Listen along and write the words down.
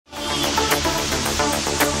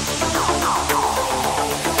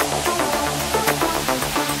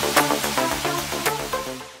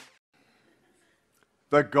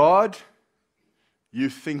the God you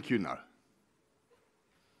think you know.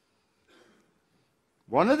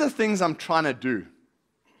 One of the things I'm trying to do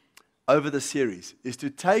over the series is to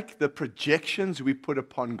take the projections we put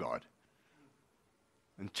upon God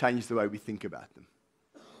and change the way we think about them,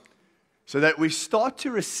 so that we start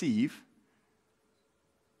to receive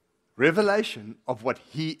revelation of what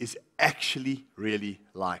He is actually really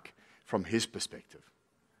like from His perspective,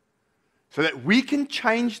 so that we can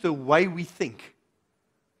change the way we think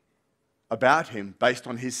about Him based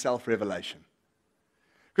on His self-revelation.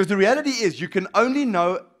 Because the reality is, you can only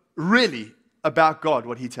know really about God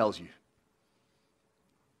what He tells you.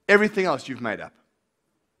 Everything else you've made up.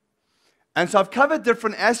 And so I've covered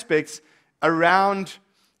different aspects around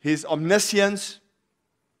His omniscience,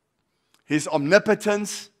 His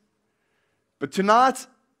omnipotence. But tonight,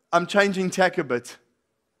 I'm changing tack a bit.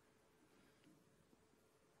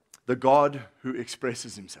 The God who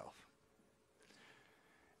expresses Himself.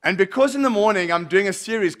 And because in the morning I'm doing a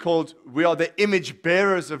series called We Are the Image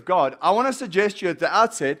Bearers of God, I want to suggest to you at the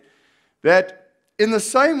outset that in the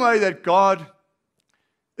same way that God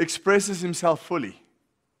expresses Himself fully,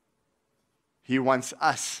 He wants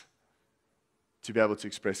us to be able to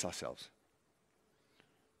express ourselves.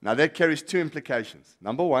 Now that carries two implications.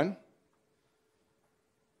 Number one,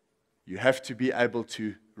 you have to be able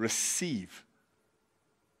to receive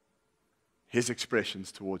His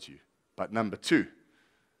expressions towards you. But number two,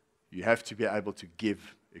 you have to be able to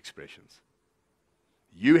give expressions.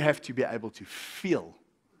 You have to be able to feel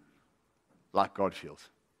like God feels.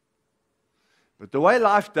 But the way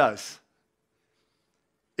life does,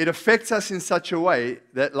 it affects us in such a way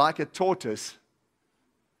that, like a tortoise,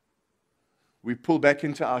 we pull back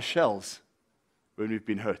into our shells when we've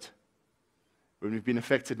been hurt, when we've been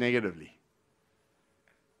affected negatively.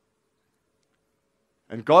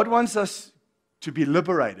 And God wants us to be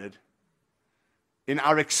liberated in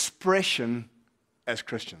our expression as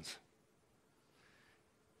Christians.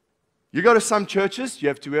 You go to some churches, you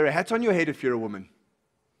have to wear a hat on your head if you're a woman.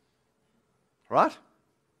 Right?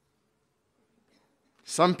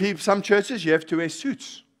 Some churches, you have to wear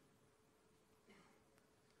suits.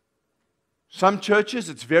 Some churches,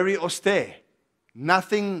 it's very austere.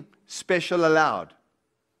 Nothing special allowed.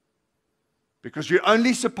 Because you're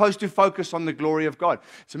only supposed to focus on the glory of God.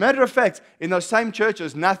 As a matter of fact, in those same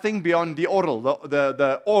churches, nothing beyond the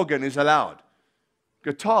the organ is allowed.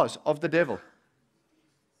 Guitars of the devil.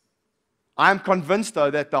 I'm convinced,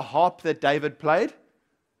 though, that the harp that David played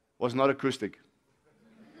was not acoustic.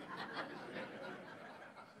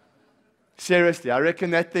 Seriously, I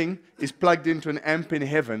reckon that thing is plugged into an amp in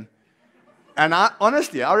heaven. And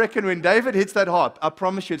honestly, I reckon when David hits that harp, I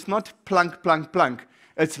promise you, it's not plunk, plunk, plunk.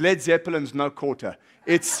 It's Led Zeppelin's No Quarter.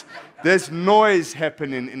 There's noise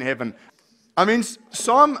happening in heaven. I mean,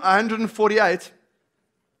 Psalm 148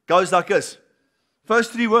 goes like this.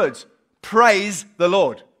 First three words, praise the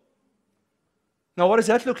Lord. Now, what does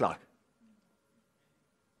that look like?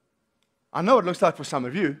 I know what it looks like for some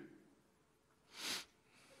of you.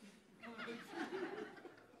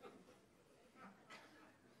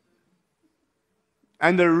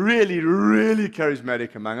 And the really, really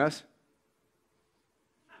charismatic among us.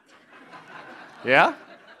 Yeah?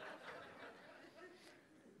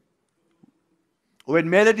 When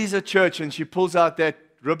Melody's at church and she pulls out that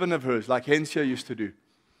ribbon of hers, like Hensia used to do,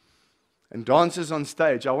 and dances on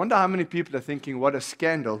stage, I wonder how many people are thinking, what a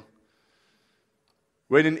scandal.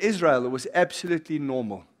 When in Israel, it was absolutely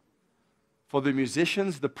normal for the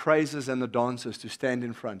musicians, the praisers, and the dancers to stand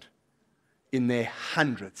in front in their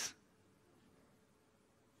hundreds.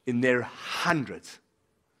 In their hundreds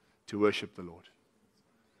to worship the Lord.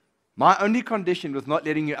 My only condition with not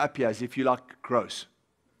letting you up here is if you like gross.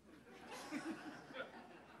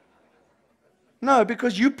 No,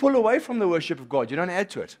 because you pull away from the worship of God. You don't add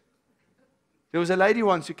to it. There was a lady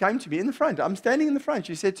once who came to me in the front. I'm standing in the front.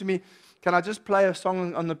 She said to me, can I just play a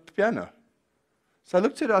song on the piano? So I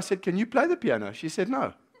looked at her. I said, can you play the piano? She said,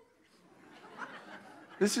 no.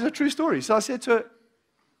 This is a true story. So I said to her,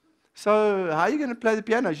 so how are you going to play the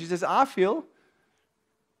piano? She says, I feel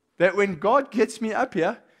that when God gets me up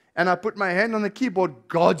here and I put my hand on the keyboard,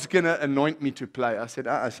 God's going to anoint me to play. I said,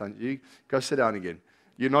 son, you go sit down again.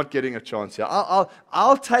 You're not getting a chance here.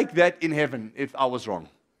 I'll take that in heaven if I was wrong.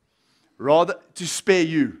 Rather, to spare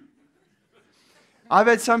you. I've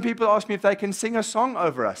had some people ask me if they can sing a song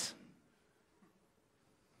over us.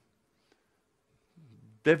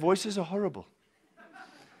 Their voices are horrible.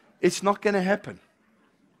 It's not going to happen.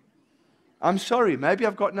 I'm sorry, maybe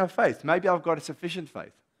I've got no faith. Maybe I've got a sufficient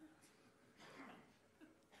faith.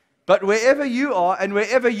 But wherever you are, and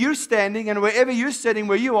wherever you're standing, and wherever you're sitting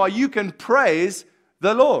where you are, you can praise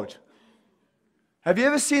the Lord. Have you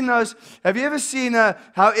ever seen those? Have you ever seen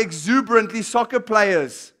how exuberantly soccer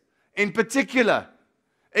players, in particular,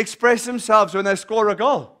 express themselves when they score a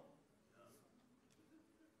goal?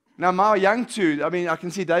 Now, my young two, I mean, I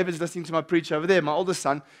can see David's listening to my preach over there, my oldest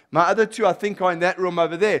son. My other two, I think, are in that room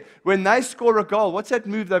over there. When they score a goal, what's that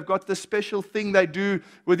move? They've got this special thing they do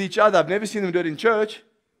with each other. I've never seen them do it in church,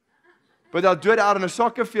 but they'll do it out on a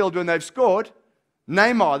soccer field when they've scored.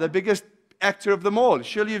 Neymar, the biggest actor of them all.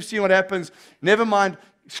 Surely you've seen what happens. Never mind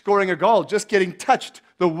scoring a goal, just getting touched.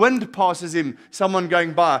 The wind passes him, someone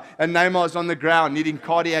going by, and Neymar's on the ground needing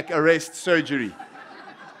cardiac arrest surgery.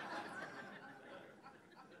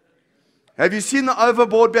 Have you seen the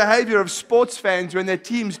overboard behavior of sports fans when their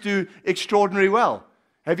teams do extraordinarily well?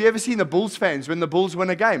 Have you ever seen the Bulls fans when the Bulls win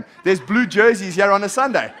a game? There's blue jerseys here on a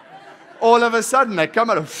Sunday. All of a sudden, they come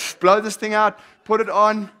out and blow this thing out, put it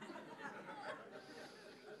on.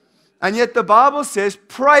 And yet the Bible says,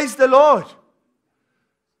 praise the Lord.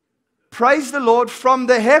 Praise the Lord from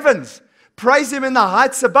the heavens. Praise Him in the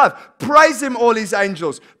heights above. Praise Him, all His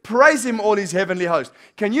angels. Praise Him, all His heavenly host.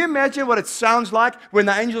 Can you imagine what it sounds like when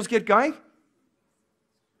the angels get going?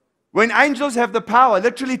 When angels have the power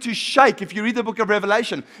literally to shake, if you read the book of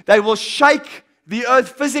Revelation, they will shake the earth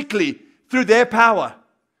physically through their power.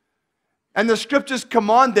 And the scriptures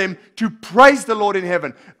command them to praise the Lord in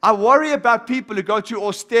heaven. I worry about people who go to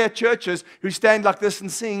austere churches who stand like this and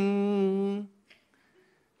sing.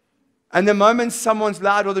 And the moment someone's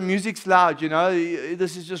loud or the music's loud, you know,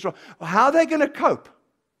 this is just wrong. How are they going to cope?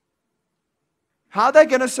 How are they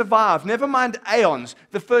going to survive? Never mind aeons,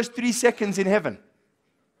 the first 3 seconds in heaven.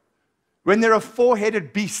 When there are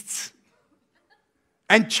 4-headed beasts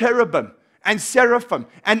and cherubim and seraphim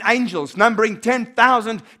and angels numbering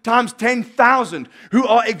 10,000 times 10,000 who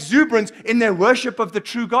are exuberant in their worship of the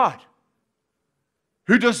true God,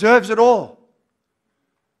 who deserves it all.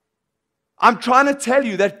 I'm trying to tell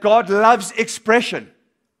you that God loves expression.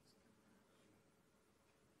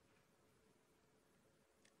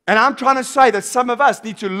 And I'm trying to say that some of us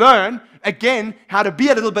need to learn, again, how to be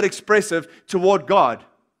a little bit expressive toward God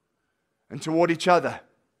and toward each other.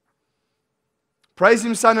 Praise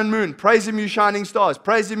Him, sun and moon. Praise Him, you shining stars.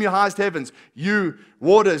 Praise Him, you highest heavens. You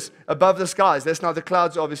waters above the skies. That's not the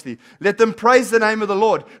clouds, obviously. Let them praise the name of the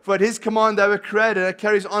Lord. For at His command they were created. It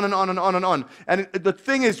carries on and on and on and on. And the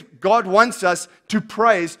thing is, God wants us to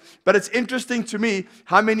praise. But it's interesting to me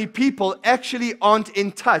how many people actually aren't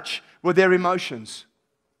in touch with their emotions.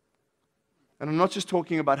 And I'm not just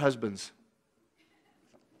talking about husbands.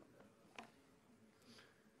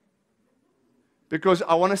 Because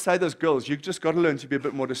I want to say those girls, you've just got to learn to be a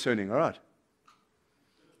bit more discerning, all right?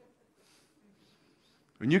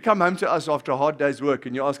 When you come home to us after a hard day's work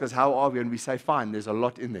and you ask us, how are we? And we say, fine, there's a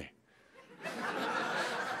lot in there.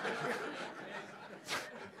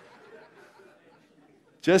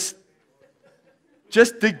 Just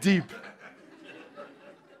dig deep.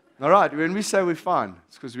 All right, when we say we're fine,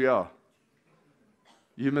 it's because we are.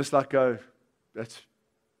 You must like go, that's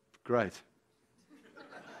great.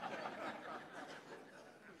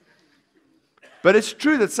 But it's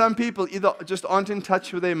true that some people either just aren't in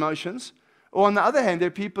touch with their emotions, or on the other hand, there are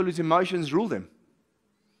people whose emotions rule them.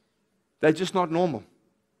 They're just not normal.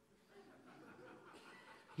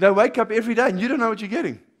 They wake up every day and you don't know what you're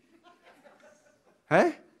getting.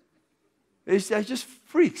 Hey? They're just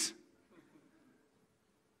freaks.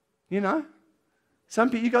 You know? Some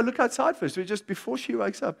people, you go look outside first, just before she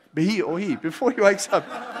wakes up. Before he wakes up.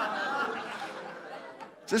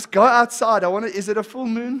 Just go outside. Is it a full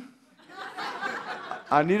moon?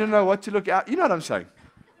 I need to know what to look out. You know what I'm saying?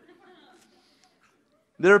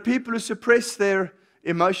 There are people who suppress their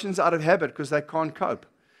emotions out of habit because they can't cope.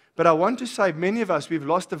 But I want to say, many of us, we've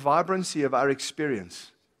lost the vibrancy of our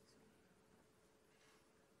experience.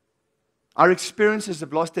 Our experiences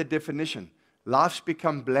have lost their definition. Life's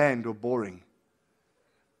become bland or boring.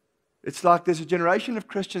 It's like there's a generation of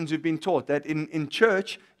Christians who've been taught that in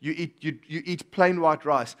church, you eat plain white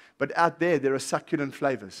rice, but out there are succulent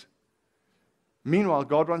flavors. Meanwhile,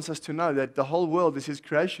 God wants us to know that the whole world is His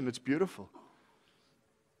creation. It's beautiful.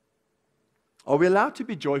 Are we allowed to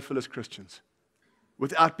be joyful as Christians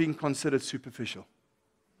without being considered superficial?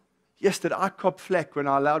 Yes, did I cop flack when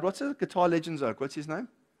I allowed, what's the guitar legend's oak? What's his name?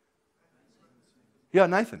 Yeah,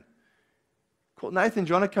 Nathan. Called Nathan, do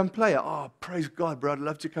you want to come play? Oh, praise God, bro. I'd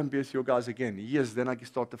love to come be with you guys again. Yes, then I can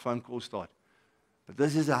start the phone call start. But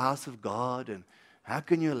this is a house of God, and how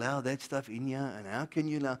can you allow that stuff in here? And how can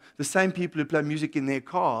you allow the same people who play music in their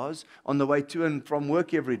cars on the way to and from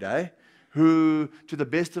work every day, who, to the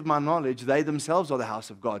best of my knowledge, they themselves are the house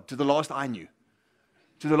of God, to the last I knew.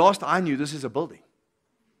 To the last I knew, this is a building.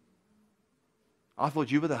 I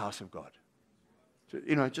thought you were the house of God.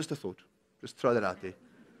 Just a thought. Just throw that out there.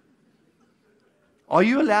 Are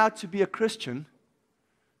you allowed to be a Christian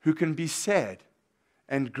who can be sad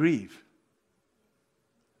and grieve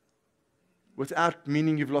without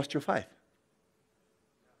meaning you've lost your faith?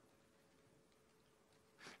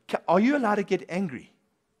 Are you allowed to get angry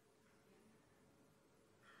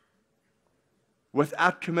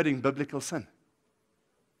without committing biblical sin?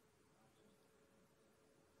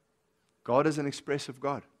 God is an expressive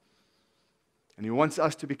God. And He wants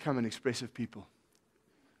us to become an expressive people.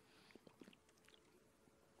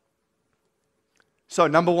 So,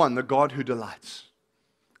 number one, the God who delights.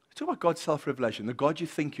 Let's talk about God's self-revelation, the God you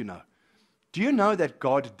think you know. Do you know that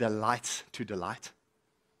God delights to delight?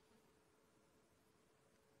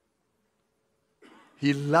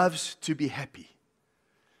 He loves to be happy.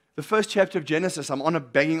 The first chapter of Genesis, I'm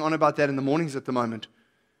banging on about that in the mornings at the moment.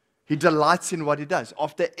 He delights in what He does.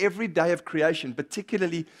 After every day of creation,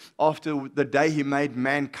 particularly after the day He made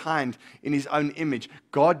mankind in His own image,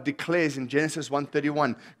 God declares in Genesis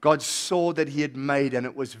 1:31, God saw that He had made and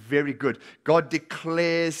it was very good. God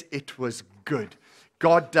declares it was good.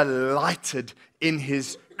 God delighted in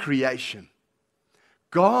His creation.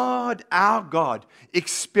 God, our God,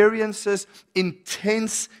 experiences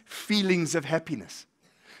intense feelings of happiness.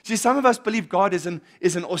 See, some of us believe God is an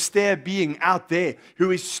austere being out there who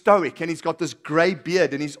is stoic and He's got this gray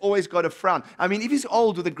beard and He's always got a frown. I mean, if He's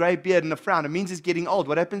old with a gray beard and a frown, it means He's getting old.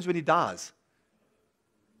 What happens when He dies?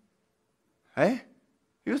 Hey?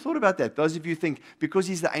 You ever thought about that? Those of you think because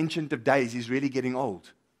He's the Ancient of Days, He's really getting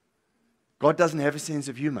old. God doesn't have a sense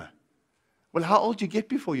of humor. Well, how old do you get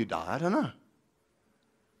before you die? I don't know.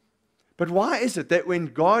 But why is it that when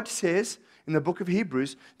God says in the book of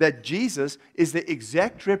Hebrews that Jesus is the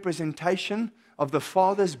exact representation of the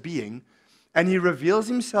Father's being, and He reveals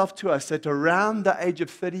Himself to us at around the age of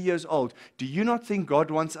 30 years old, do you not think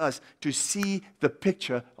God wants us to see the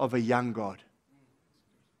picture of a young God?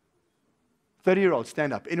 30-year-old,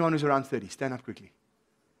 stand up. Anyone who's around 30, stand up quickly.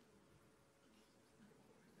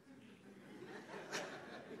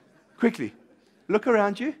 Quickly. Look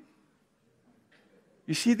around you.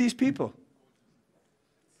 You see these people?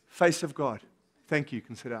 Face of God. Thank you. You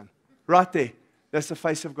can sit down. Right there. That's the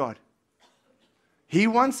face of God. He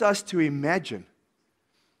wants us to imagine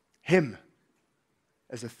Him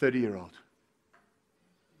as a 30-year-old.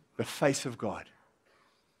 The face of God.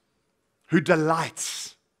 Who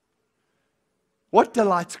delights. What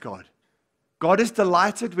delights God? God is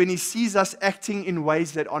delighted when He sees us acting in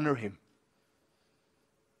ways that honor Him.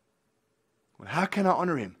 Well, how can I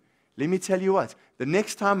honor Him? Let me tell you what. The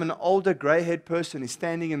next time an older gray-haired person is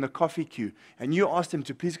standing in the coffee queue and you ask them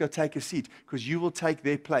to please go take a seat because you will take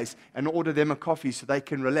their place and order them a coffee so they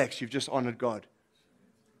can relax, you've just honored God.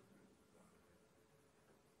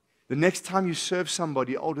 The next time you serve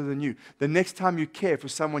somebody older than you, the next time you care for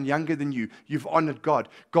someone younger than you, you've honored God.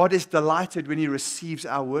 God is delighted when He receives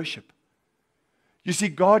our worship. You see,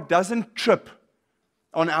 God doesn't trip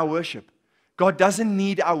on our worship. God doesn't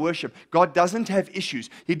need our worship. God doesn't have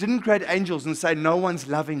issues. He didn't create angels and say, no one's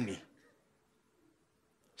loving me.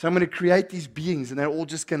 So I'm going to create these beings and they're all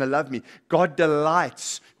just going to love me. God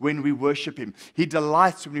delights when we worship Him. He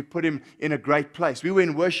delights when we put Him in a great place. We were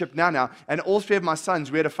in worship now, and all three of my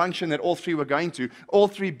sons, we had a function that all three were going to. All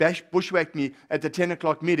three bushwhacked me at the 10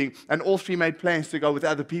 o'clock meeting, and all three made plans to go with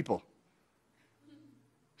other people.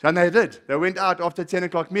 And they did. They went out after 10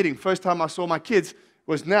 o'clock meeting. First time I saw my kids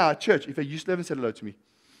was now at church. If you still haven't said hello to me.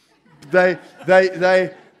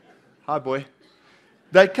 Hi boy.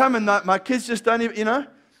 They come and my kids just don't even,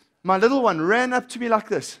 my little one ran up to me like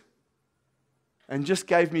this and just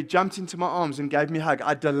jumped into my arms and gave me a hug.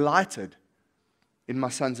 I delighted in my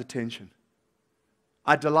son's attention.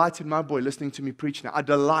 I delight in my boy listening to me preach now. I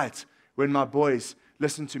delight when my boys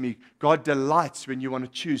listen to me. God delights when you want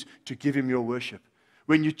to choose to give Him your worship.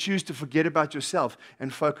 When you choose to forget about yourself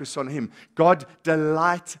and focus on Him. God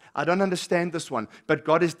delights, I don't understand this one, but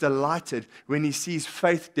God is delighted when He sees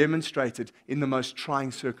faith demonstrated in the most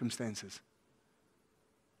trying circumstances.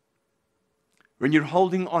 When you're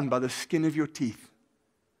holding on by the skin of your teeth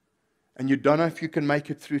and you don't know if you can make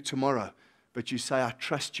it through tomorrow, but you say, I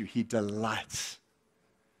trust you. He delights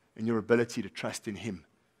in your ability to trust in Him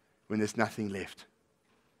when there's nothing left.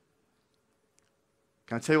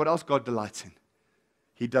 Can I tell you what else God delights in?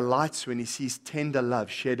 He delights when He sees tender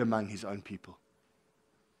love shared among His own people.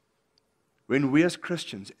 When we as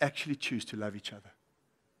Christians actually choose to love each other.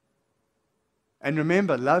 And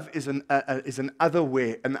remember, love is an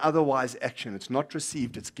otherwise action. It's not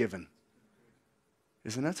received, it's given.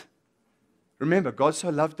 Isn't it? Remember, God so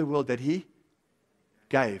loved the world that He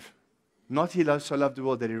gave. Not He so loved the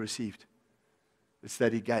world that He received. It's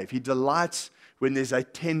that he gave. He delights when there's a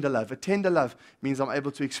tender love. A tender love means I'm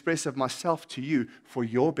able to express of myself to you for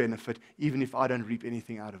your benefit, even if I don't reap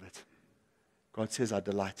anything out of it. God says, I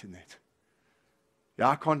delight in that. Yeah,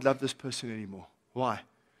 I can't love this person anymore. Why?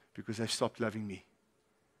 Because they've stopped loving me.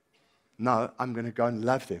 No, I'm going to go and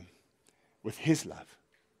love them with his love.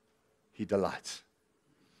 He delights.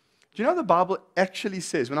 Do you know the Bible actually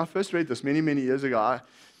says, when I first read this many, many years ago, I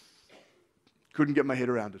couldn't get my head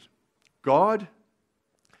around it. God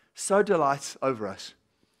so delights over us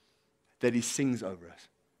that he sings over us.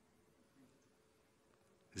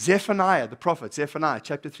 Zephaniah, the prophet, Zephaniah,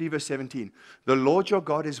 chapter 3, verse 17. The Lord your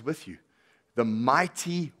God is with you, the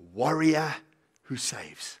mighty warrior who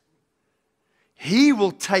saves. He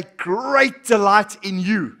will take great delight in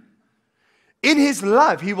you. In his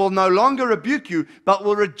love, he will no longer rebuke you, but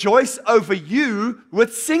will rejoice over you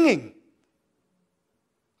with singing.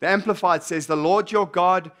 The Amplified says, the Lord your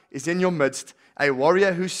God is in your midst, a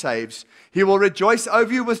warrior who saves. He will rejoice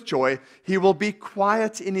over you with joy. He will be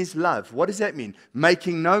quiet in his love. What does that mean?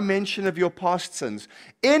 Making no mention of your past sins.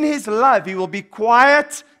 In his love, he will be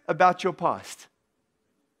quiet about your past.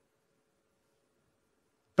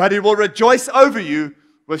 But he will rejoice over you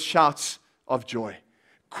with shouts of joy.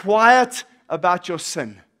 Quiet about your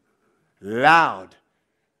sin. Loud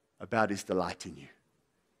about his delight in you.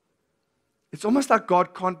 It's almost like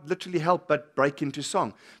God can't literally help but break into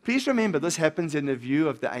song. Please remember, this happens in the view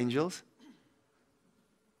of the angels,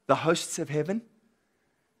 the hosts of heaven.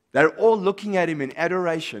 They're all looking at him in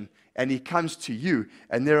adoration, and he comes to you,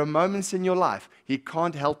 and there are moments in your life, he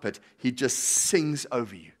can't help it. He just sings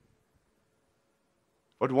over you.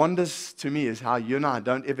 What wonders to me is how you and I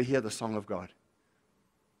don't ever hear the song of God,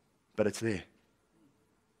 but it's there.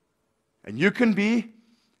 And you can be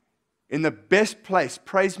in the best place,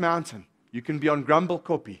 Praise Mountain. You can be on Grumble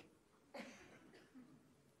Copy,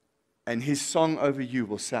 and his song over you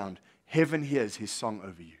will sound. Heaven hears his song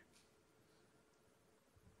over you.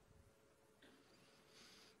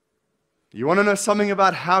 You want to know something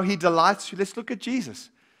about how he delights you? Let's look at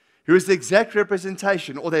Jesus, who is the exact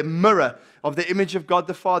representation or the mirror of the image of God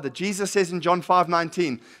the Father. Jesus says in John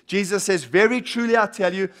 5:19, Jesus says, very truly I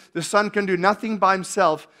tell you, the Son can do nothing by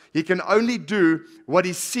himself. He can only do what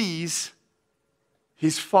he sees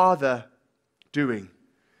his Father doing.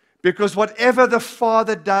 Because whatever the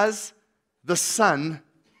Father does, the Son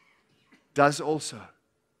does also.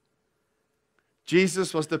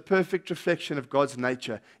 Jesus was the perfect reflection of God's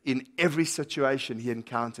nature in every situation he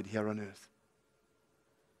encountered here on earth.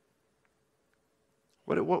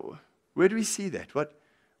 Where do we see that? What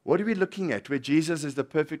are we looking at where Jesus is the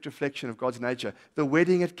perfect reflection of God's nature? The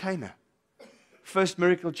wedding at Cana. First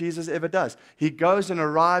miracle Jesus ever does. He goes and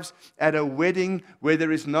arrives at a wedding where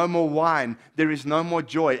there is no more wine, there is no more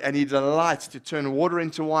joy, and he delights to turn water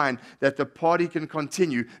into wine that the party can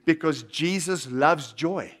continue because Jesus loves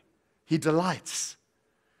joy. He delights.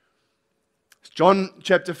 John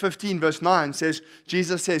chapter 15 verse 9 says,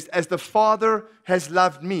 Jesus says, as the Father has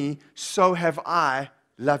loved me, so have I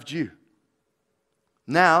loved you.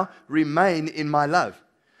 Now remain in my love.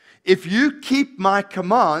 If you keep my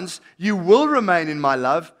commands, you will remain in my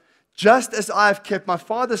love, just as I have kept my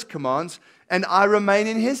Father's commands, and I remain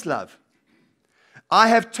in his love. I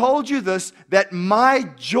have told you this, that my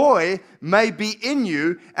joy may be in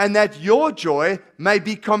you, and that your joy may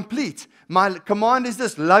be complete. My command is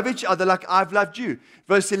this, love each other like I've loved you.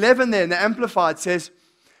 Verse 11 there in the Amplified says,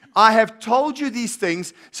 I have told you these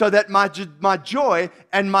things so that my joy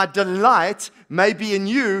and my delight may be in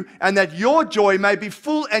you, and that your joy may be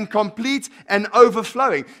full and complete and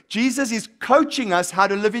overflowing. Jesus is coaching us how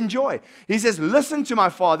to live in joy. He says, listen to my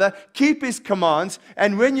Father, keep his commands,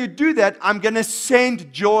 and when you do that, I'm going to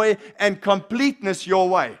send joy and completeness your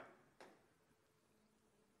way.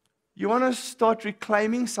 You want to start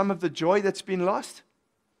reclaiming some of the joy that's been lost?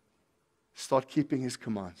 Start keeping his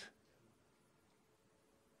commands.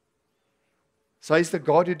 So he's the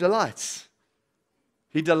God who delights.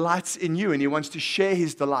 He delights in you, and he wants to share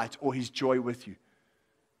his delight or his joy with you.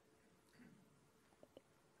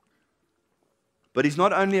 But he's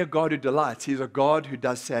not only a God who delights, he's a God who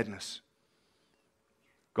does sadness.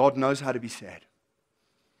 God knows how to be sad.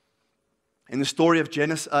 In the story of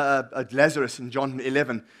Lazarus in John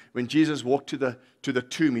 11, when Jesus walked to the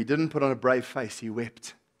tomb, he didn't put on a brave face, he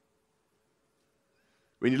wept.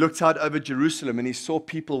 When he looked out over Jerusalem and he saw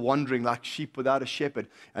people wandering like sheep without a shepherd,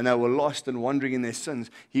 and they were lost and wandering in their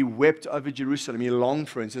sins, he wept over Jerusalem. He longed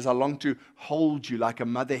for it. He says, I long to hold you like a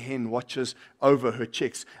mother hen watches over her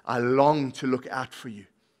chicks. I long to look out for you.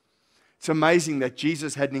 It's amazing that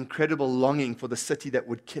Jesus had an incredible longing for the city that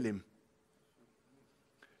would kill him.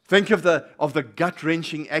 Think of the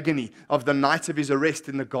gut-wrenching agony of the night of his arrest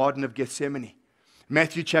in the Garden of Gethsemane.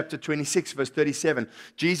 Matthew chapter 26, verse 37.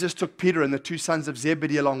 Jesus took Peter and the two sons of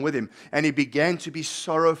Zebedee along with him, and he began to be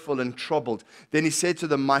sorrowful and troubled. Then he said to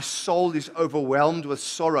them, "My soul is overwhelmed with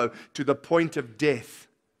sorrow to the point of death.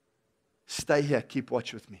 Stay here, keep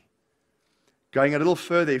watch with me." Going a little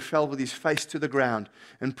further, he fell with his face to the ground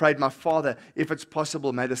and prayed, "My Father, if it's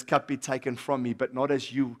possible, may this cup be taken from me, but not as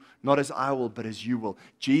I will, but as you will."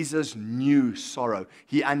 Jesus knew sorrow.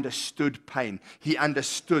 He understood pain. He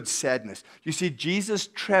understood sadness. You see, Jesus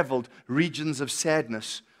traveled regions of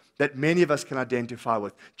sadness that many of us can identify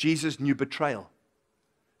with. Jesus knew betrayal.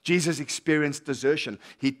 Jesus experienced desertion.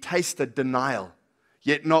 He tasted denial.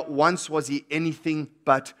 Yet not once was he anything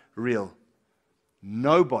but real.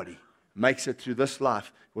 Nobody makes it through this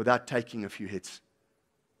life without taking a few hits.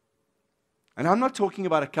 And I'm not talking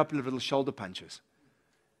about a couple of little shoulder punches.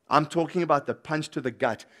 I'm talking about the punch to the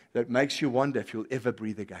gut that makes you wonder if you'll ever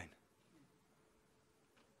breathe again.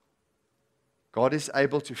 God is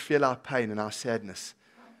able to feel our pain and our sadness,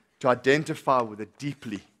 to identify with it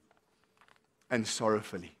deeply and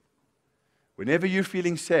sorrowfully. Whenever you're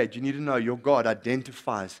feeling sad, you need to know your God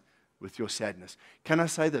identifies with your sadness. Can I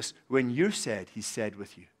say this? When you're sad, He's sad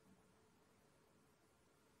with you.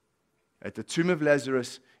 At the tomb of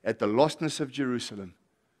Lazarus, at the lostness of Jerusalem,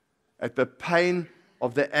 at the pain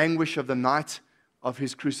of the anguish of the night of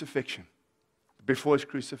his crucifixion, before his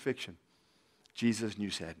crucifixion, Jesus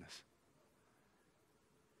knew sadness.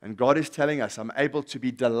 And God is telling us, I'm able to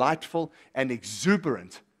be delightful and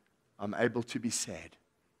exuberant. I'm able to be sad.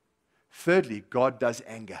 Thirdly, God does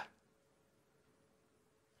anger.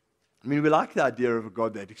 I mean, we like the idea of a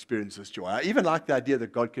God that experiences joy. I even like the idea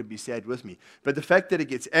that God can be sad with me. But the fact that He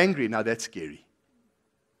gets angry, now that's scary.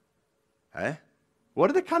 Eh? What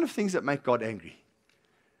are the kind of things that make God angry?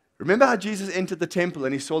 Remember how Jesus entered the temple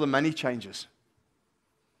and He saw the money changers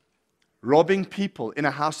robbing people in a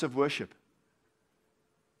house of worship,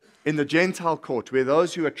 in the Gentile court, where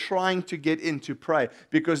those who are trying to get in to pray,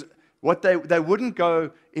 because they wouldn't go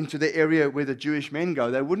into the area where the Jewish men go.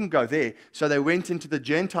 They wouldn't go there. So they went into the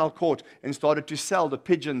Gentile court and started to sell the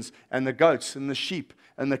pigeons and the goats and the sheep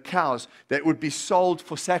and the cows that would be sold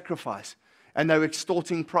for sacrifice. And they were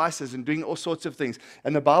extorting prices and doing all sorts of things.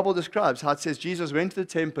 And the Bible describes how it says Jesus went to the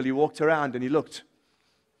temple, He walked around and He looked,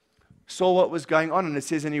 saw what was going on, and it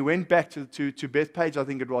says, and He went back to Bethpage, I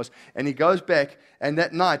think it was, and He goes back, and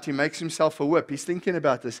that night He makes Himself a whip. He's thinking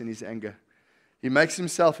about this in His anger. He makes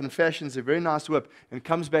himself and fashions a very nice whip and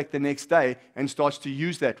comes back the next day and starts to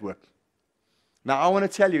use that whip. Now, I want to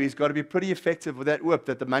tell you, he's got to be pretty effective with that whip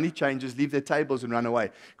that the money changers leave their tables and run away.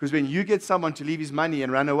 Because when you get someone to leave his money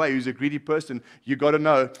and run away who's a greedy person, you've got to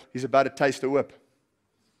know he's about to taste a whip.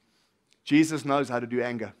 Jesus knows how to do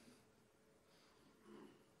anger.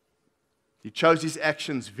 He chose His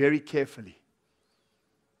actions very carefully.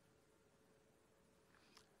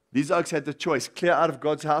 These oaks had the choice, clear out of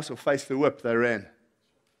God's house or face the whip. They ran.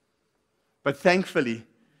 But thankfully,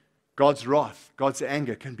 God's wrath, God's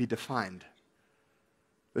anger can be defined.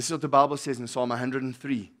 This is what the Bible says in Psalm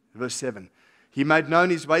 103, verse 7. He made known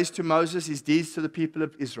His ways to Moses, His deeds to the people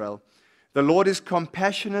of Israel. The Lord is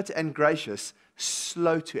compassionate and gracious,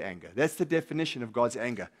 slow to anger. That's the definition of God's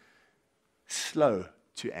anger. Slow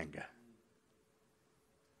to anger.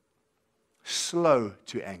 Slow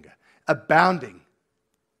to anger. Abounding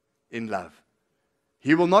in love.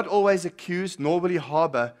 He will not always accuse, nor will He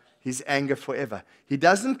harbor His anger forever. He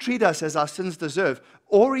doesn't treat us as our sins deserve,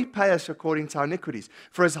 or repay us according to our iniquities.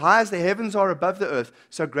 For as high as the heavens are above the earth,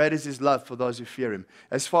 so great is His love for those who fear Him.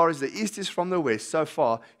 As far as the east is from the west, so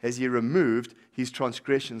far has He removed His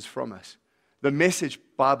transgressions from us. The Message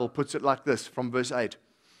Bible puts it like this from verse 8.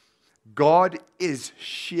 God is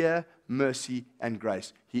sheer mercy and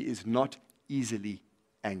grace. He is not easily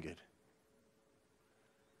angered.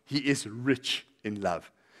 He is rich in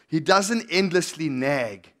love. He doesn't endlessly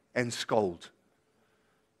nag and scold,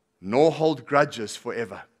 nor hold grudges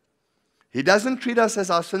forever. He doesn't treat us as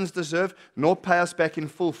our sins deserve, nor pay us back in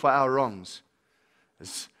full for our wrongs.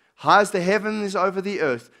 As high as the heaven is over the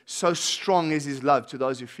earth, so strong is His love to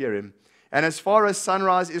those who fear Him. And as far as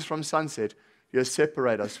sunrise is from sunset, He'll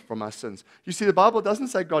separate us from our sins. You see, the Bible doesn't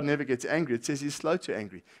say God never gets angry. It says He's slow to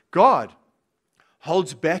angry. God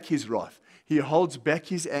holds back His wrath. He holds back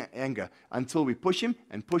His anger until we push Him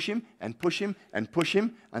and push Him and push Him and push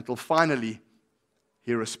Him until finally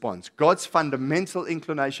He responds. God's fundamental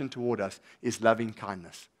inclination toward us is loving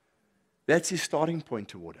kindness. That's His starting point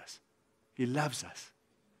toward us. He loves us.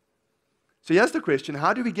 So here's the question: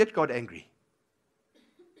 how do we get God angry?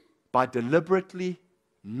 By deliberately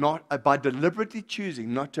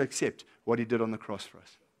choosing not to accept what He did on the cross for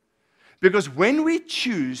us. Because when we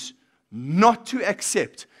choose not to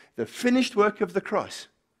accept the finished work of the cross,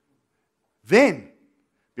 then,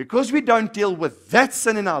 because we don't deal with that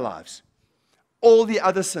sin in our lives, all the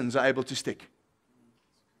other sins are able to stick.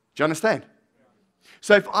 Do you understand?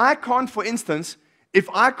 So if I can't, for instance, if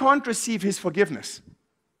I can't receive His forgiveness,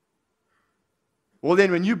 well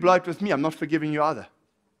then when you blow it with me, I'm not forgiving you either.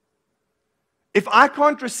 If I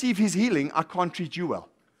can't receive His healing, I can't treat you well.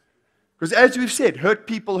 Because as we've said, hurt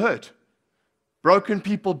people hurt. Broken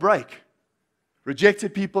people break.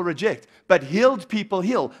 Rejected people reject. But healed people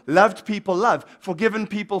heal. Loved people love. Forgiven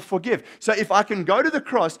people forgive. So if I can go to the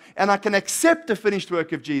cross and I can accept the finished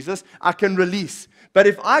work of Jesus, I can release. But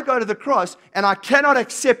if I go to the cross and I cannot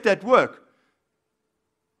accept that work,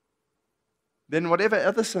 then whatever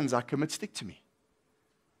other sins I commit stick to me.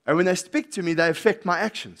 And when they stick to me, they affect my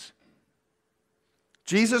actions.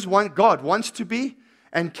 God wants to be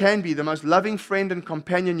and can be the most loving friend and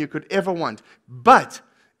companion you could ever want. But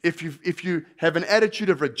if you have an attitude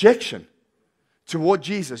of rejection toward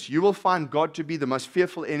Jesus, you will find God to be the most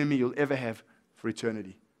fearful enemy you'll ever have for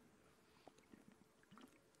eternity.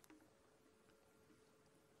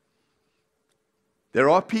 There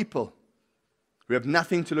are people who have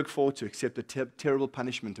nothing to look forward to except the terrible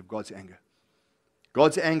punishment of God's anger.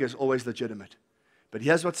 God's anger is always legitimate. But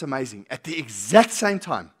here's what's amazing. At the exact same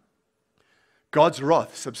time, God's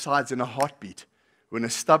wrath subsides in a heartbeat when a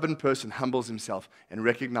stubborn person humbles himself and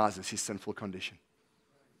recognizes his sinful condition.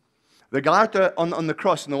 The guy on the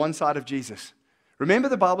cross on the one side of Jesus, remember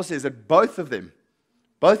the Bible says that both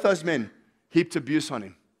those men, heaped abuse on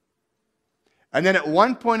him. And then at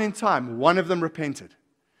one point in time, one of them repented.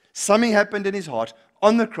 Something happened in his heart.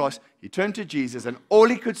 On the cross, he turned to Jesus, and all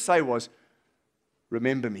he could say was,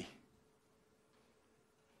 "Remember me."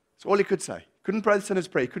 That's all he could say. Couldn't pray the sinner's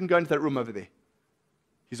prayer. He couldn't go into that room over there.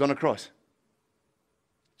 He's on a cross.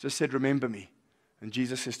 Just said, "Remember me." And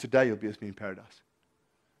Jesus says, "Today you'll be with me in paradise."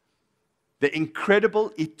 The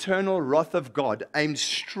incredible, eternal wrath of God aimed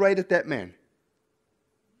straight at that man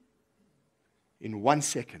in 1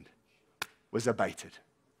 second was abated.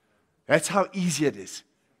 That's how easy it is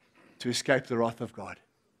to escape the wrath of God.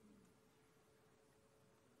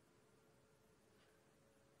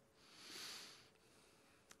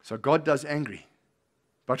 So God does angry.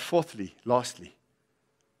 But fourthly, lastly,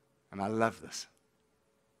 and I love this,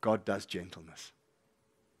 God does gentleness.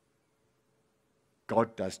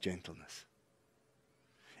 God does gentleness.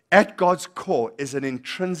 At God's core is an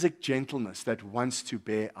intrinsic gentleness that wants to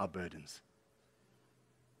bear our burdens.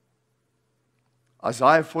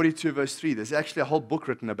 Isaiah 42 verse 3, there's actually a whole book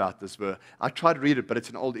written about this verse. I tried to read it, but it's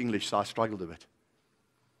in Old English, so I struggled a bit.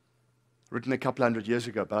 Written a couple hundred years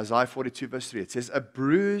ago, but Isaiah 42 verse 3, it says, "A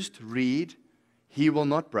bruised reed he will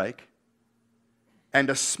not break, and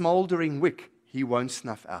a smoldering wick he won't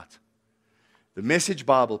snuff out." The Message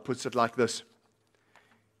Bible puts it like this: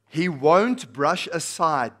 He won't brush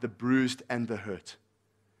aside the bruised and the hurt,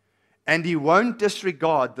 and He won't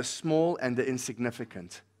disregard the small and the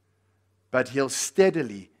insignificant, but He'll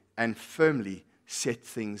steadily and firmly set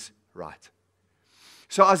things right.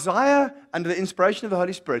 So Isaiah, under the inspiration of the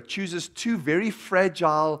Holy Spirit, chooses two very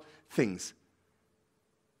fragile things.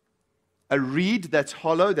 A reed that's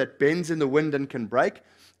hollow, that bends in the wind and can break,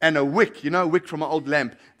 and a wick, a wick from an old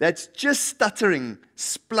lamp, that's just stuttering,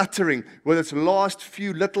 spluttering, with its last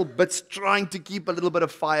few little bits trying to keep a little bit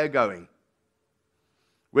of fire going.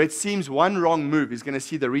 Where it seems one wrong move is going to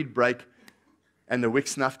see the reed break and the wick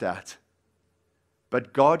snuffed out.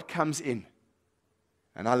 But God comes in,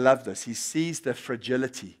 and I love this. He sees the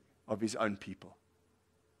fragility of His own people.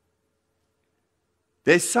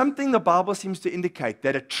 There's something the Bible seems to indicate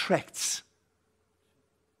that attracts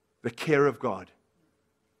the care of God,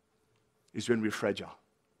 is when we're fragile.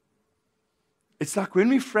 It's like when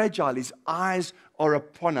we're fragile, His eyes are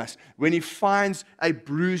upon us. When He finds a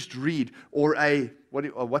bruised reed or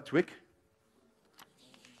what wick?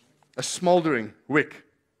 A smoldering wick.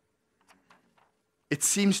 It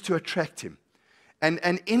seems to attract Him. And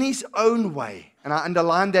in His own way, and I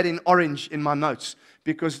underlined that in orange in my notes,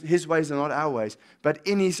 because His ways are not our ways, but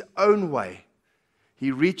in His own way, He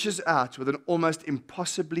reaches out with an almost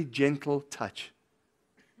impossibly gentle touch.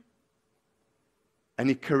 And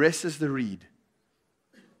He caresses the reed.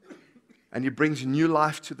 And He brings new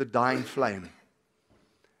life to the dying flame.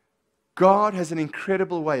 God has an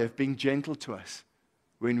incredible way of being gentle to us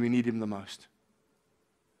when we need Him the most.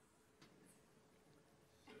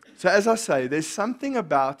 So as I say, there's something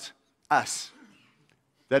about us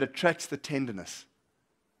that attracts the tenderness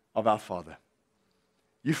of our Father.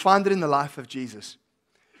 You find it in the life of Jesus.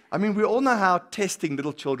 I mean, we all know how testing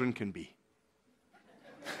little children can be.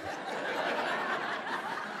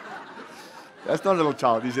 That's not a little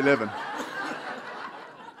child, he's 11.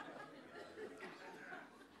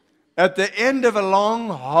 At the end of a long,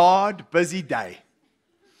 hard, busy day,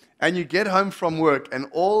 and you get home from work, and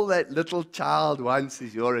all that little child wants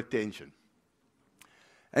is your attention.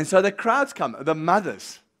 And so the crowds come, the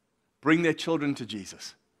mothers bring their children to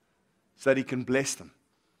Jesus so that he can bless them.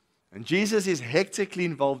 And Jesus is hectically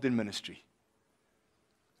involved in ministry.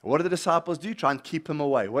 What do the disciples do? Try and keep him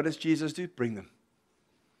away. What does Jesus do? Bring them.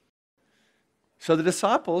 So the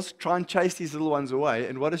disciples try and chase these little ones away.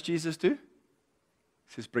 And what does Jesus do? He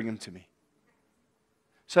says, bring them to me.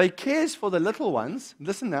 So he cares for the little ones.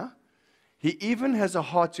 Listen now. He even has a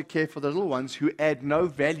heart to care for the little ones who add no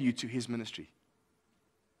value to his ministry.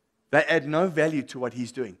 They add no value to what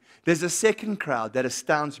he's doing. There's a second crowd that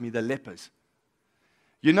astounds me, the lepers.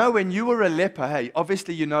 You know, when you were a leper, hey,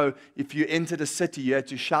 obviously you know if you entered a city, you had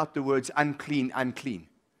to shout the words unclean, unclean.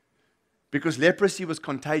 Because leprosy was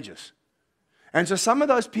contagious. And so some of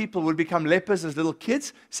those people would become lepers as little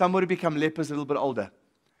kids, some would become lepers a little bit older.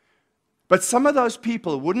 But some of those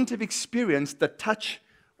people wouldn't have experienced the touch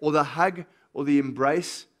or the hug or the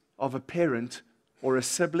embrace of a parent or a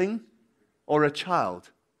sibling or a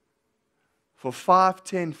child for 5,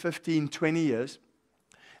 10, 15, 20 years.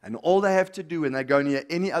 And all they have to do when they go near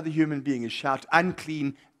any other human being is shout,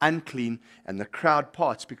 unclean, unclean, and the crowd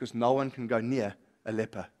parts because no one can go near a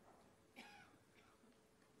leper.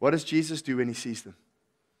 What does Jesus do when he sees them?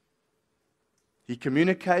 He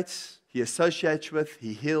communicates, he associates with,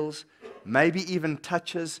 he heals, maybe even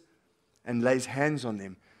touches and lays hands on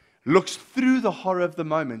them, looks through the horror of the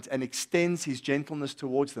moment and extends his gentleness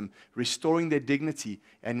towards them, restoring their dignity,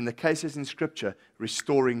 and in the cases in Scripture,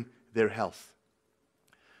 restoring their health.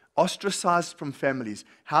 Ostracized from families,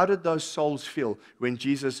 how did those souls feel when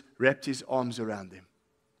Jesus wrapped his arms around them?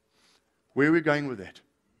 Where are we going with that?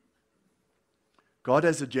 God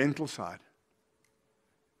has a gentle side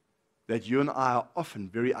that you and I are often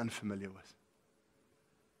very unfamiliar with.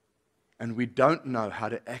 And we don't know how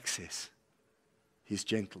to access his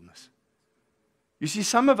gentleness. You see,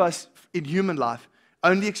 some of us in human life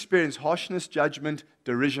only experience harshness, judgment,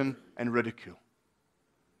 derision, and ridicule.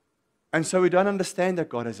 And so we don't understand that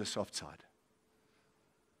God has a soft side.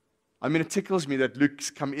 I mean, it tickles me that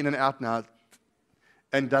Luke's come in and out now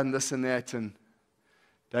and done this and that, and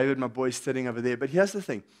David, my boy, is sitting over there. But here's the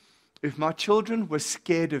thing. If my children were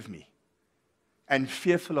scared of me and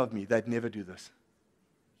fearful of me, they'd never do this.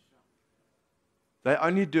 They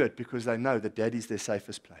only do it because they know that Daddy's their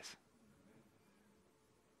safest place.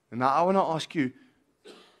 And now I want to ask you,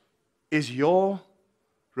 is your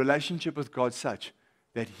relationship with God such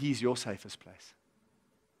that he's your safest place?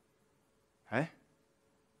 Hey?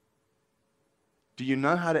 Do you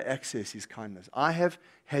know how to access his kindness? I have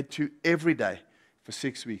had to every day for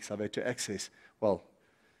 6 weeks, I've had to access, well,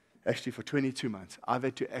 actually for 22 months, I've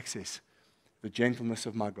had to access the gentleness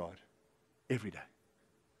of my God every day.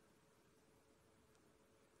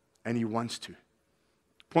 And he wants to.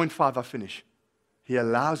 Point 5, I finish. He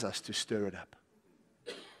allows us to stir it up.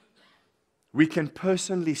 We can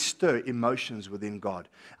personally stir emotions within God.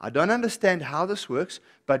 I don't understand how this works,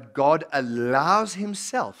 but God allows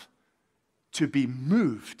himself to be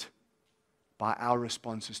moved by our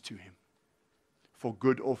responses to him, for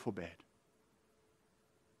good or for bad.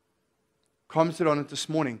 Commented on it this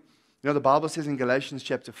morning. You know, the Bible says in Galatians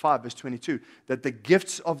chapter 5, verse 22, that the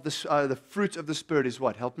gifts of the fruit of the Spirit is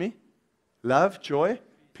what? Help me. Love, joy,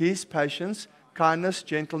 peace, patience, kindness,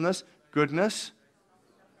 gentleness, goodness.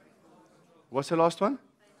 What's the last one?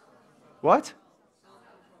 What?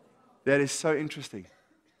 That is so interesting.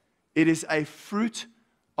 It is a fruit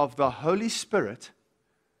of the Holy Spirit.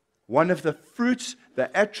 One of the fruits,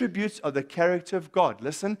 the attributes of the character of God,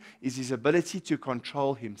 listen, is his ability to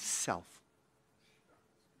control himself.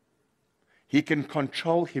 He can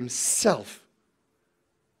control himself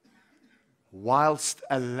whilst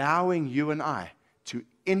allowing you and I to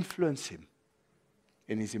influence him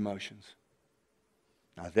in his emotions.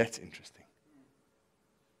 Now that's interesting.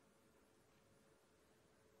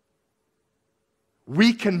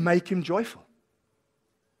 We can make him joyful.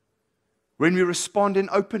 When we respond in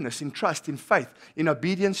openness, in trust, in faith, in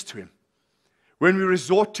obedience to him. When we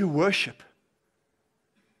resort to worship.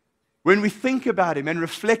 When we think about him and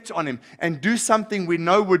reflect on him and do something we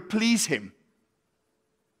know would please him,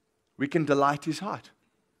 we can delight his heart.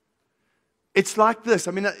 It's like this.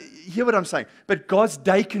 I mean, hear what I'm saying. But God's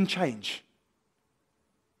day can change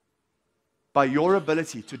by your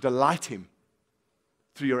ability to delight him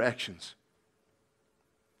through your actions.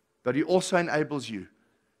 But he also enables you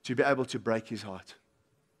to be able to break his heart.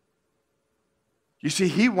 You see,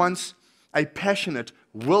 he wants a passionate,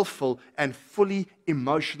 willful, and fully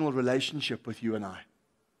emotional relationship with you and I.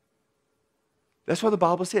 That's what the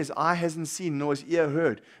Bible says. Eye hasn't seen, nor has ear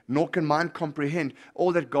heard, nor can mind comprehend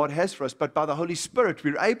all that God has for us. But by the Holy Spirit,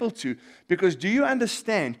 we're able to. Because do you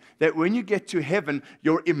understand that when you get to heaven,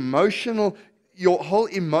 your whole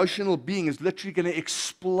emotional being is literally going to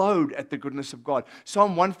explode at the goodness of God?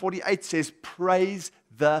 Psalm 148 says, praise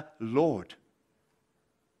the Lord.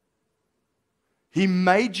 He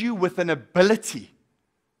made you with an ability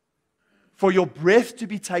for your breath to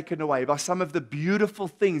be taken away by some of the beautiful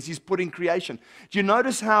things He's put in creation. Do you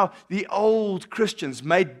notice how the old Christians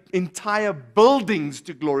made entire buildings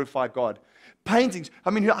to glorify God? Paintings. I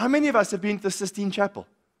mean, how many of us have been to the Sistine Chapel?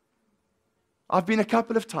 I've been a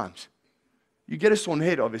couple of times. You get a sore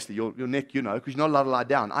head, obviously, your neck, because you're not allowed to lie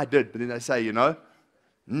down. I did, but then they say,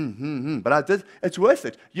 but I did. It's worth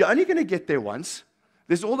it. You're only going to get there once.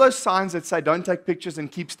 There's all those signs that say don't take pictures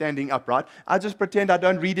and keep standing upright. I just pretend I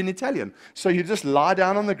don't read in Italian. So you just lie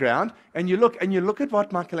down on the ground and you look at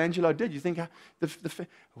what Michelangelo did. You think,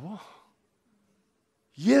 whoa.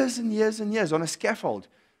 Years and years and years on a scaffold.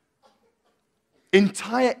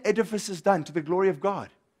 Entire edifices done to the glory of God.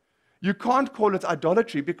 You can't call it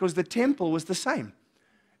idolatry because the temple was the same.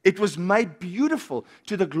 It was made beautiful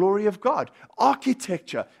to the glory of God.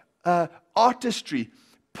 Architecture, artistry,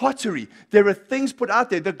 pottery. There are things put out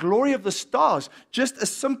there. The glory of the stars. Just a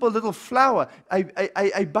simple little flower,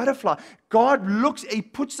 a butterfly. God looks, He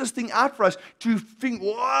puts this thing out for us to think,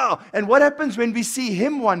 wow. And what happens when we see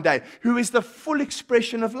Him one day, who is the full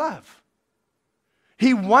expression of love?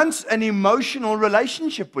 He wants an emotional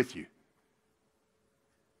relationship with you.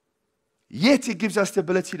 Yet He gives us the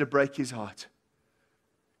ability to break His heart.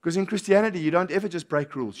 Because in Christianity, you don't ever just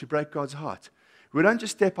break rules. You break God's heart. We don't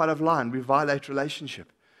just step out of line. We violate relationship.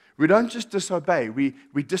 We don't just disobey. We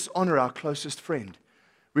dishonor our closest friend.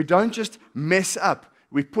 We don't just mess up.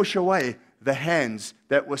 We push away the hands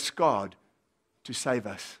that were scarred to save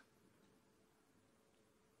us.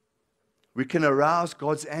 We can arouse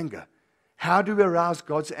God's anger. How do we arouse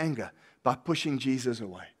God's anger? By pushing Jesus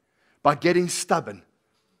away. By getting stubborn.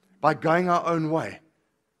 By going our own way.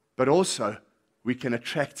 But also, we can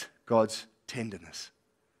attract God's tenderness.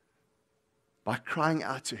 By crying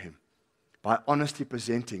out to Him. By honestly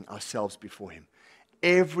presenting ourselves before Him.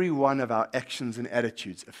 Every one of our actions and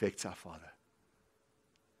attitudes affects our Father.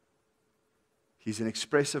 He's an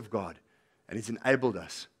expressive God, and He's enabled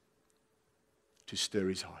us to stir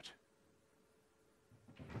His heart.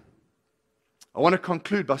 I want to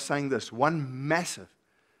conclude by saying this. One massive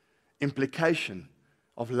implication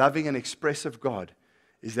of loving an expressive God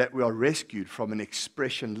is that we are rescued from an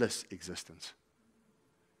expressionless existence.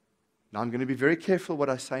 Now, I'm going to be very careful what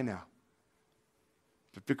I say now.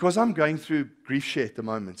 But because I'm going through grief share at the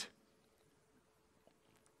moment,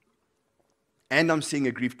 and I'm seeing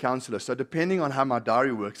a grief counselor, so depending on how my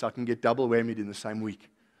diary works, I can get double whammied in the same week.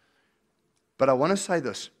 But I want to say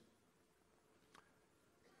this.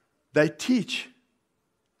 They teach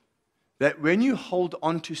that when you hold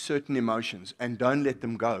on to certain emotions and don't let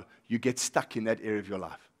them go, you get stuck in that area of your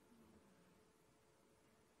life.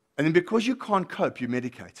 And then because you can't cope, you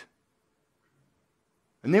medicate.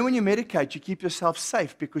 And then when you medicate, you keep yourself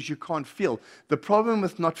safe because you can't feel. The problem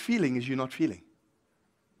with not feeling is you're not feeling.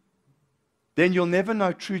 Then you'll never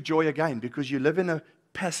know true joy again because you live in a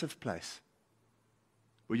passive place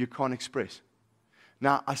where you can't express.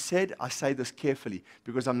 Now, I say this carefully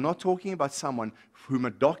because I'm not talking about someone whom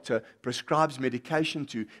a doctor prescribes medication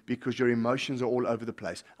to because your emotions are all over the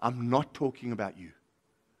place. I'm not talking about you.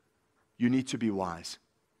 You need to be wise.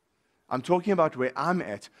 I'm talking about where I'm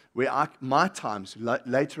at, my times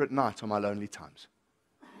later at night are my lonely times.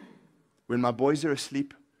 When my boys are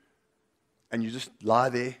asleep and you just lie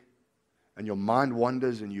there and your mind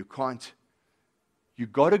wanders and you can't,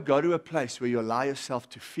 you've got to go to a place where you allow yourself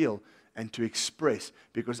to feel and to express,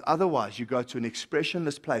 because otherwise you go to an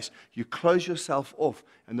expressionless place, you close yourself off,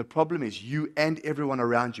 and the problem is you and everyone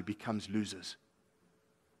around you becomes losers.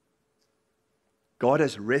 God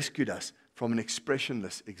has rescued us from an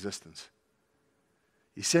expressionless existence.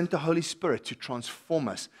 He sent the Holy Spirit to transform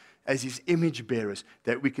us as His image bearers,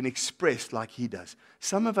 that we can express like He does.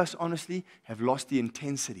 Some of us, honestly, have lost the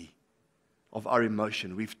intensity of our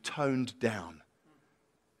emotion. We've toned down.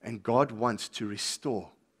 And God wants to restore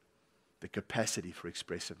the capacity for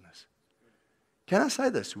expressiveness. Can I say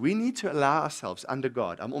this? We need to allow ourselves under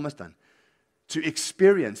God, I'm almost done, to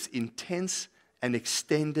experience intense and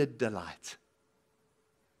extended delight.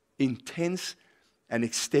 Intense and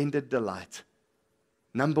extended delight.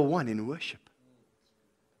 Number one, in worship.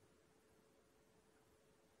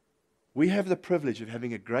 We have the privilege of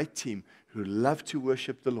having a great team who love to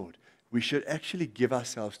worship the Lord. we should actually give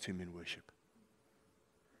ourselves to Him in worship.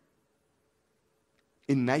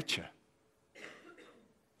 In nature.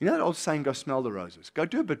 You know that old saying, go smell the roses? Go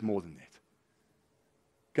do a bit more than that.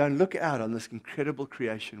 Go and look out on this incredible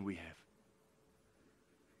creation we have.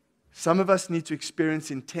 Some of us need to experience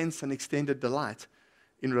intense and extended delight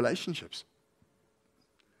in relationships.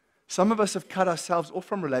 Some of us have cut ourselves off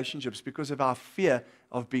from relationships because of our fear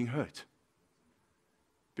of being hurt.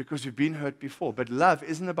 Because we've been hurt before. But love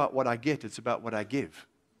isn't about what I get, it's about what I give.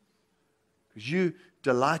 Because you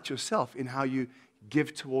delight yourself in how you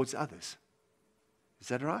give towards others. Is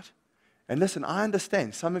that right? And listen, I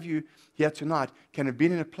understand some of you here tonight can have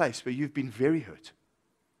been in a place where you've been very hurt.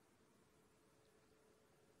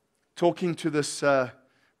 Talking to this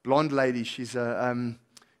blonde lady, she's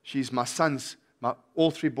my son's, all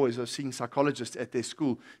three boys are seeing psychologists at their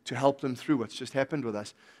school to help them through what's just happened with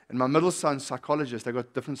us. And my middle son's psychologist, they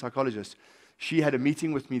got different psychologists. She had a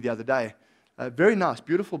meeting with me the other day. Very nice,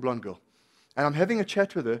 beautiful blonde girl. And I'm having a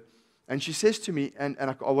chat with her. And she says to me, and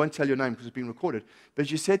I won't tell your name because it's being recorded, but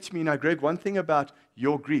she said to me, Greg, one thing about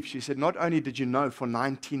your grief, she said, not only did you know for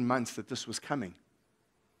 19 months that this was coming,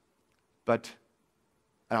 but,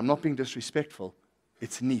 and I'm not being disrespectful,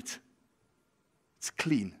 it's neat. It's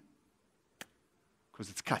clean. Because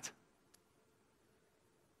it's cut.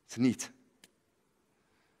 It's neat.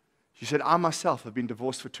 She said, I myself have been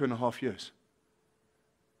divorced for 2.5 years.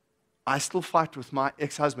 I still fight with my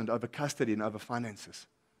ex-husband over custody and over finances.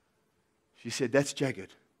 She said, that's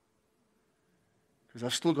jagged. Because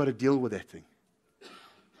I've still got to deal with that thing.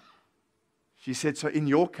 She said, so in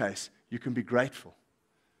your case, you can be grateful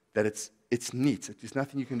that it's neat. There's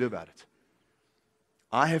nothing you can do about it.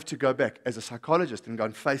 I have to go back as a psychologist and go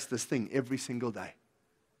and face this thing every single day.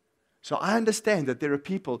 So I understand that there are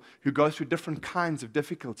people who go through different kinds of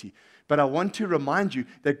difficulty. But I want to remind you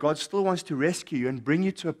that God still wants to rescue you and bring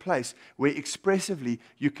you to a place where expressively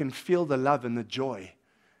you can feel the love and the joy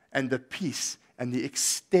and the peace and the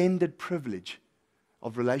extended privilege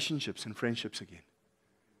of relationships and friendships again.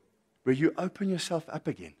 Where you open yourself up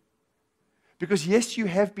again. Because yes, you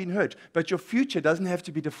have been hurt, but your future doesn't have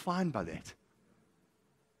to be defined by that.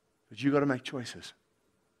 But you've got to make choices.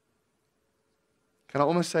 Can I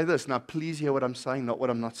almost say this? Now please hear what I'm saying, not what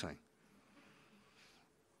I'm not saying.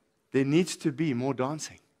 There needs to be more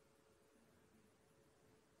dancing.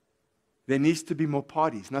 There needs to be more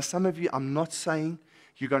parties. Now some of you, I'm not saying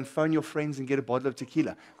you go and phone your friends and get a bottle of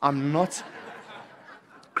tequila. I'm not.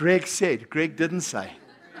 Greg said. Greg didn't say.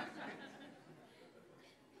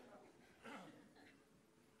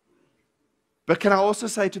 But can I also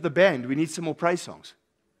say to the band, we need some more praise songs.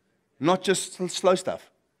 Not just slow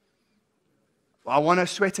stuff. I want to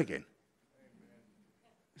sweat again.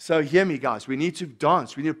 So hear me, guys. We need to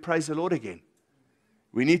dance. We need to praise the Lord again.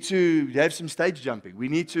 We need to have some stage jumping. We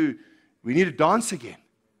need to dance again.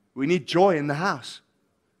 We need joy in the house.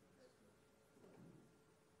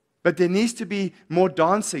 But there needs to be more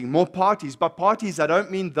dancing, more parties. By parties, I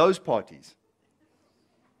don't mean those parties.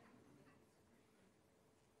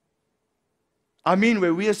 I mean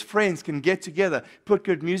where we as friends can get together, put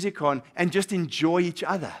good music on, and just enjoy each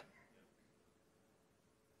other.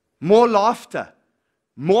 More laughter,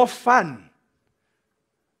 more fun,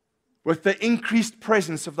 with the increased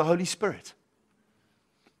presence of the Holy Spirit.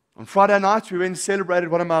 On Friday night, we went and celebrated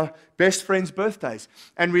one of my best friend's birthdays.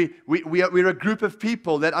 And we're a group of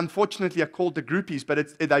people that unfortunately are called the groupies,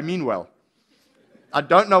 but they mean well. I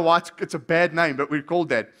don't know why it's a bad name, but we're called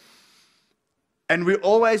that. And we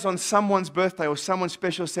always, on someone's birthday or someone's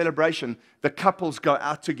special celebration, the couples go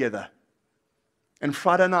out together. And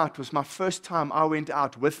Friday night was my first time I went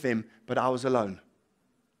out with them, but I was alone.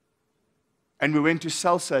 And we went to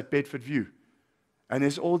salsa at Bedford View. And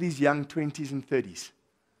there's all these young 20s and 30s.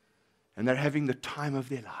 And they're having the time of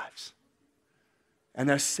their lives. And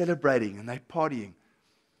they're celebrating and they're partying.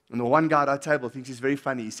 And the one guy at our table thinks he's very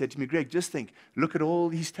funny. He said to me, Greg, just think, look at all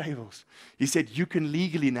these tables. He said, you can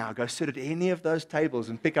legally now go sit at any of those tables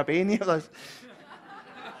and pick up any of those.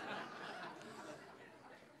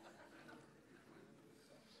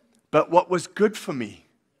 But what was good for me,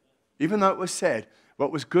 even though it was sad,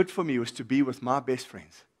 what was good for me was to be with my best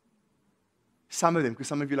friends. Some of them, because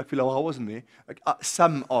some of you feel, oh, I wasn't there.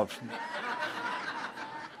 Some of.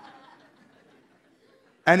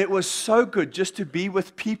 And it was so good just to be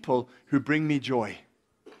with people who bring me joy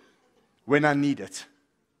when I need it.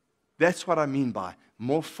 That's what I mean by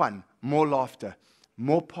more fun, more laughter,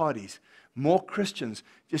 more parties, more Christians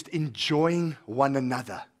just enjoying one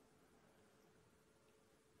another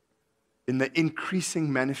in the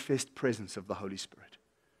increasing manifest presence of the Holy Spirit.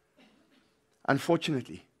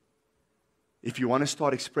 Unfortunately, if you want to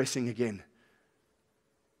start expressing again,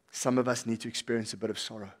 some of us need to experience a bit of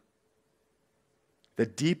sorrow. The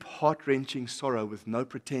deep, heart-wrenching sorrow with no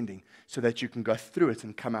pretending, so that you can go through it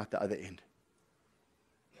and come out the other end.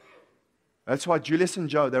 That's why Julius and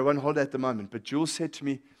Joe, they're on holiday at the moment, but Jules said to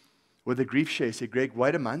me with a grief share, he said, Greg,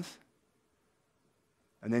 wait a month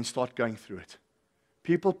and then start going through it.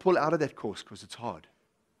 People pull out of that course because it's hard.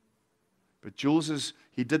 But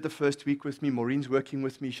he did the first week with me. Maureen's working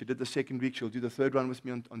with me. She did the second week. She'll do the third one with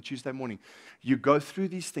me on Tuesday morning. You go through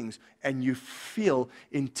these things and you feel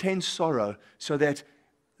intense sorrow so that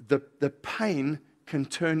the pain can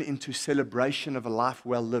turn into celebration of a life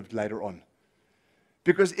well lived later on.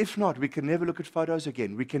 Because if not, we can never look at photos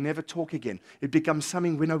again. We can never talk again. It becomes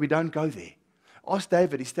something we know we don't go there. Ask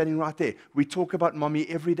David. He's standing right there. We talk about mommy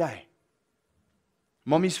every day.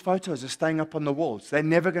 Mommy's photos are staying up on the walls. They're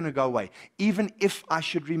never going to go away. Even if I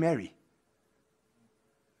should remarry,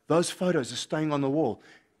 those photos are staying on the wall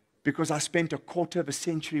because I spent a quarter of a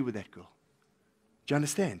century with that girl. Do you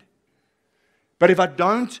understand? But if I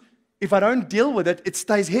don't deal with it, it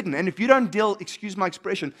stays hidden. And if you don't deal, excuse my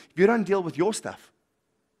expression, if you don't deal with your stuff,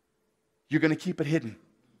 you're going to keep it hidden.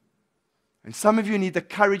 And some of you need the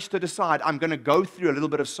courage to decide, I'm going to go through a little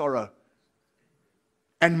bit of sorrow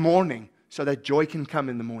and mourning, so that joy can come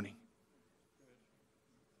in the morning.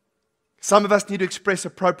 Some of us need to express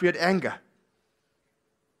appropriate anger.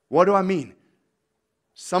 What do I mean?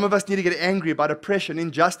 Some of us need to get angry about oppression,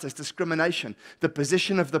 injustice, discrimination, the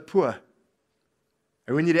position of the poor.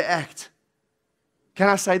 And we need to act. Can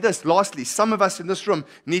I say this? Lastly, some of us in this room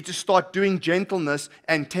need to start doing gentleness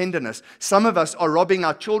and tenderness. Some of us are robbing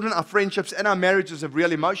our children, our friendships, and our marriages of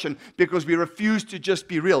real emotion because we refuse to just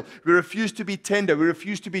be real. We refuse to be tender. We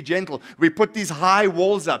refuse to be gentle. We put these high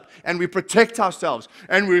walls up and we protect ourselves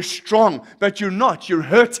and we're strong, but you're not. You're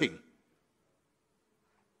hurting.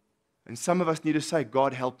 And some of us need to say,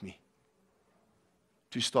 God, help me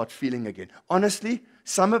to start feeling again. Honestly,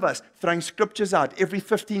 some of us throwing scriptures out every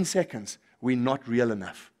 15 seconds, we're not real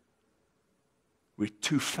enough. We're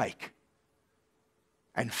too fake.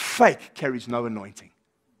 And fake carries no anointing.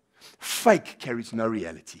 Fake carries no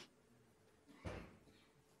reality.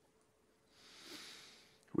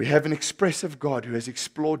 We have an expressive God who has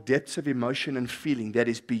explored depths of emotion and feeling that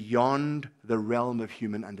is beyond the realm of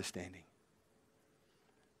human understanding,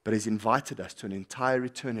 but has invited us to an entire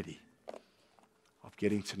eternity of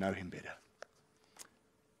getting to know Him better.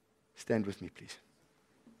 Stand with me, please.